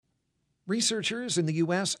Researchers in the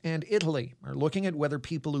U.S. and Italy are looking at whether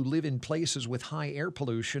people who live in places with high air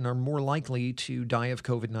pollution are more likely to die of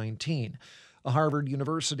COVID-19. A Harvard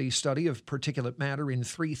University study of particulate matter in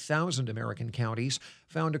 3,000 American counties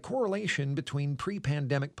found a correlation between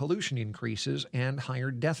pre-pandemic pollution increases and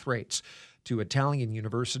higher death rates. Two Italian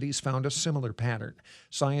universities found a similar pattern.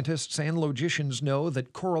 Scientists and logicians know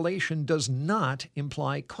that correlation does not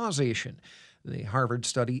imply causation. The Harvard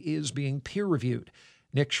study is being peer-reviewed.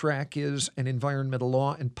 Nick Schreck is an environmental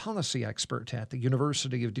law and policy expert at the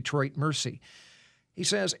University of Detroit Mercy. He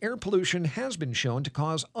says air pollution has been shown to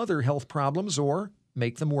cause other health problems or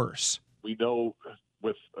make them worse. We know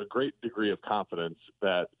with a great degree of confidence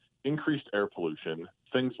that increased air pollution,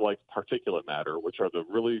 things like particulate matter, which are the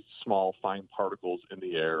really small, fine particles in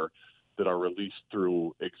the air that are released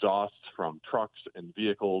through exhausts from trucks and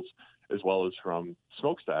vehicles, as well as from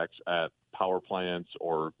smokestacks at power plants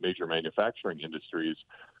or major manufacturing industries,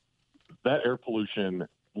 that air pollution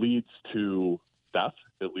leads to death.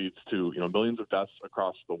 It leads to millions of deaths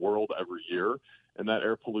across the world every year. And that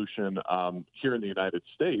air pollution here in the United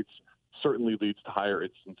States certainly leads to higher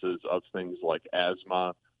instances of things like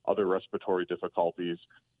asthma, other respiratory difficulties.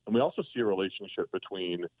 And we also see a relationship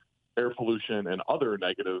between air pollution and other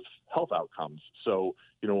negative health outcomes. So,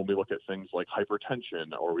 when we look at things like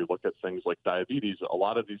hypertension or we look at things like diabetes, a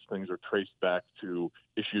lot of these things are traced back to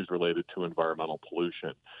issues related to environmental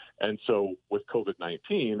pollution. And so with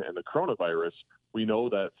COVID-19 and the coronavirus, we know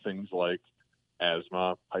that things like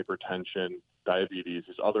asthma, hypertension, diabetes,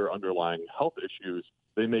 these other underlying health issues,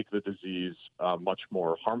 they make the disease much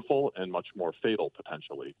more harmful and much more fatal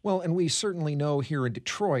potentially. Well, and we certainly know here in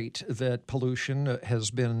Detroit that pollution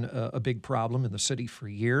has been a big problem in the city for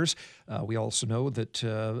years. We also know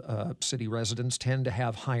that city residents tend to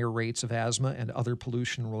have higher rates of asthma and other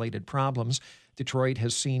pollution-related problems. Detroit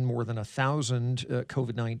has seen more than 1,000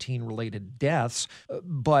 COVID-19 related deaths,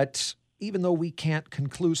 but even though we can't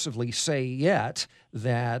conclusively say yet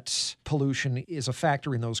that pollution is a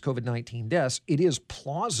factor in those COVID-19 deaths, it is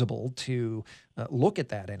plausible to look at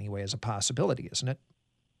that anyway as a possibility, isn't it?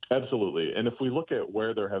 Absolutely. And if we look at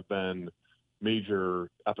where there have been major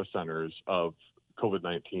epicenters of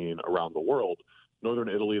COVID-19 around the world, Northern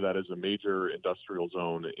Italy, that is a major industrial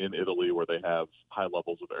zone in Italy where they have high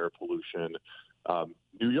levels of air pollution.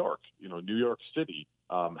 New York, New York City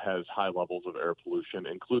has high levels of air pollution,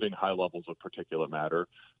 including high levels of particulate matter.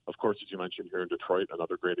 Of course, as you mentioned here in Detroit,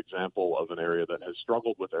 another great example of an area that has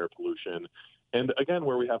struggled with air pollution. And again,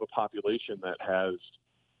 where we have a population that has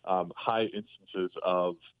high instances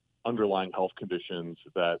of underlying health conditions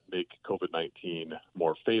that make COVID-19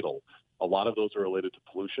 more fatal. A lot of those are related to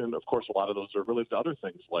pollution. Of course, a lot of those are related to other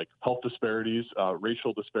things like health disparities,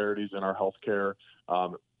 racial disparities in our healthcare,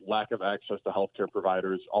 lack of access to healthcare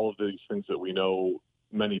providers, all of these things that we know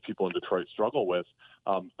many people in Detroit struggle with.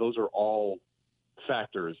 Those are all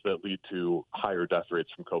factors that lead to higher death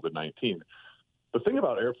rates from COVID-19. The thing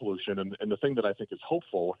about air pollution, and the thing that I think is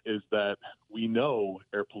hopeful, is that we know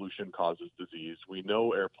air pollution causes disease. We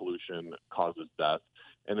know air pollution causes death,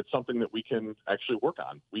 and it's something that we can actually work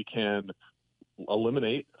on. We can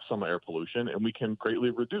eliminate some air pollution, and we can greatly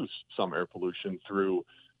reduce some air pollution through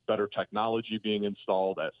better technology being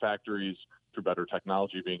installed at factories, through better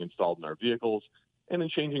technology being installed in our vehicles, and in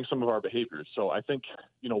changing some of our behaviors. So I think,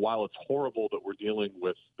 while it's horrible that we're dealing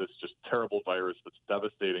with this just terrible virus that's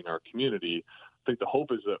devastating our community, I think the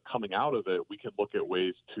hope is that coming out of it, we can look at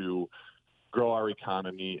ways to grow our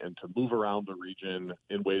economy and to move around the region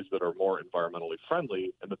in ways that are more environmentally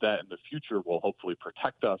friendly, and that in the future will hopefully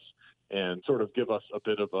protect us and sort of give us a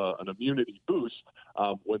bit of an immunity boost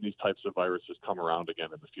when these types of viruses come around again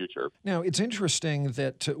in the future. Now, it's interesting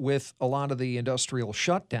that with a lot of the industrial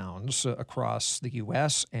shutdowns across the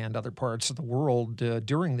U.S. and other parts of the world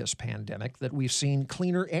during this pandemic, that we've seen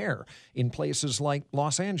cleaner air in places like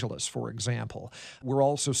Los Angeles, for example. We're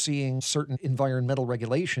also seeing certain environmental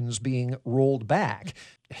regulations being rolled back.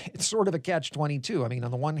 It's sort of a catch-22. I mean,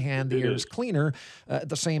 on the one hand, the air is cleaner. At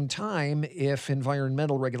the same time, if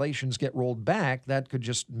environmental regulations get rolled back, that could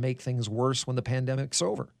just make things worse when the pandemic's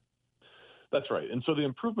over. That's right. And so the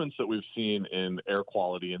improvements that we've seen in air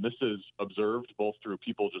quality, and this is observed both through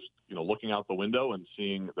people just, looking out the window and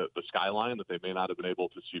seeing the skyline that they may not have been able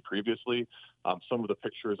to see previously. Some of the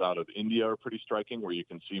pictures out of India are pretty striking, where you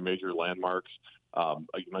can see major landmarks.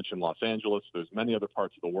 You mentioned Los Angeles. There's many other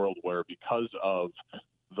parts of the world where, because of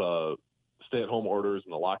the stay-at-home orders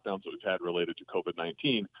and the lockdowns that we've had related to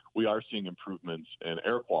COVID-19, we are seeing improvements in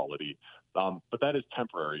air quality. But that is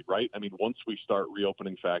temporary, right? I mean, once we start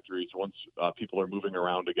reopening factories, once people are moving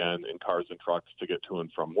around again in cars and trucks to get to and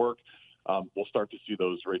from work, we'll start to see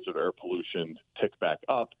those rates of air pollution tick back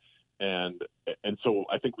up. And so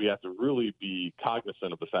I think we have to really be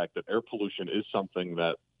cognizant of the fact that air pollution is something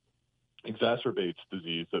that exacerbates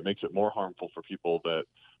disease, that makes it more harmful for people that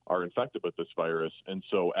are infected with this virus. And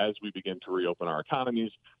so as we begin to reopen our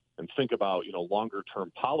economies and think about, longer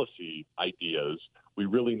term policy ideas, we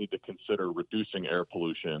really need to consider reducing air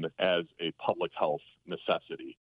pollution as a public health necessity.